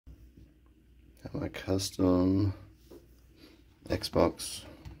Got my custom Xbox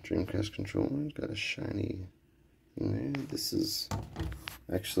Dreamcast controller. It's got a shiny thing there. This is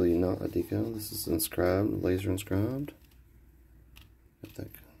actually not a decal. This is inscribed, laser inscribed. Got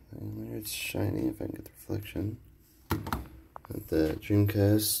that thing there. It's shiny if I can get the reflection. Got the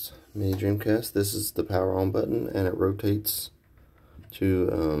Dreamcast, mini Dreamcast. This is the power on button, and it rotates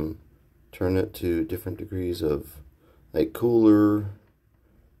to turn it to different degrees of like cooler,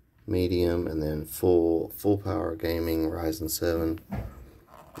 medium, and then full power gaming Ryzen 7.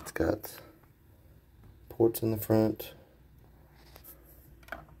 It's got ports in the front,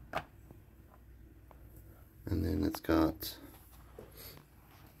 and then it's got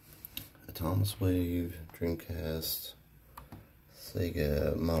a Thomas Wave, Dreamcast,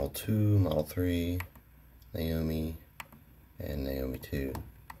 Sega Model 2, Model 3, NVMe, and NVMe 2.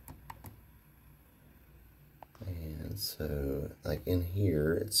 And so, like in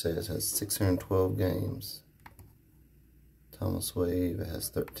here, it says it has 612 games. Thomas Wave has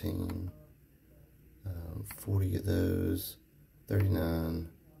 13. 40 of those, 39,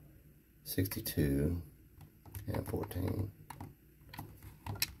 62, and 14.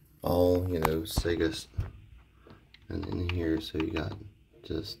 All, you know, Sega. And in here, so you got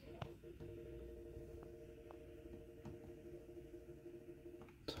just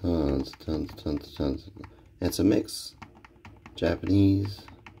tons. It's a mix, Japanese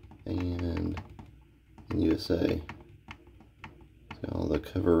and USA. Got all the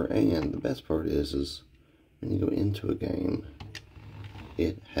cover, and the best part is when you go into a game,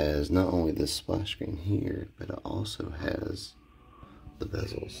 it has not only this splash screen here, but it also has the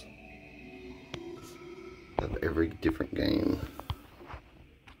bezels of every different game.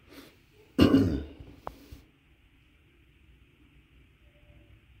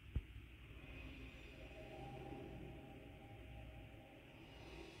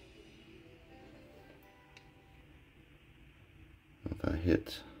 If I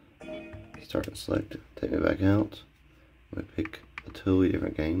hit start and select, take me back out. I'm gonna pick a totally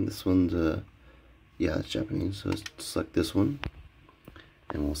different game. This one's yeah, it's Japanese, so let's select this one,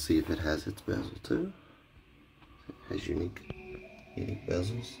 and we'll see if it has its bezel too. It has unique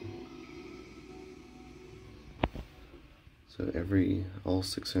bezels. So all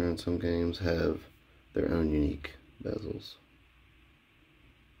 600 and some games have their own unique bezels.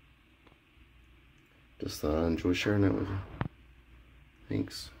 Just thought I'd enjoy sharing that with you.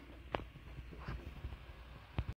 Thanks.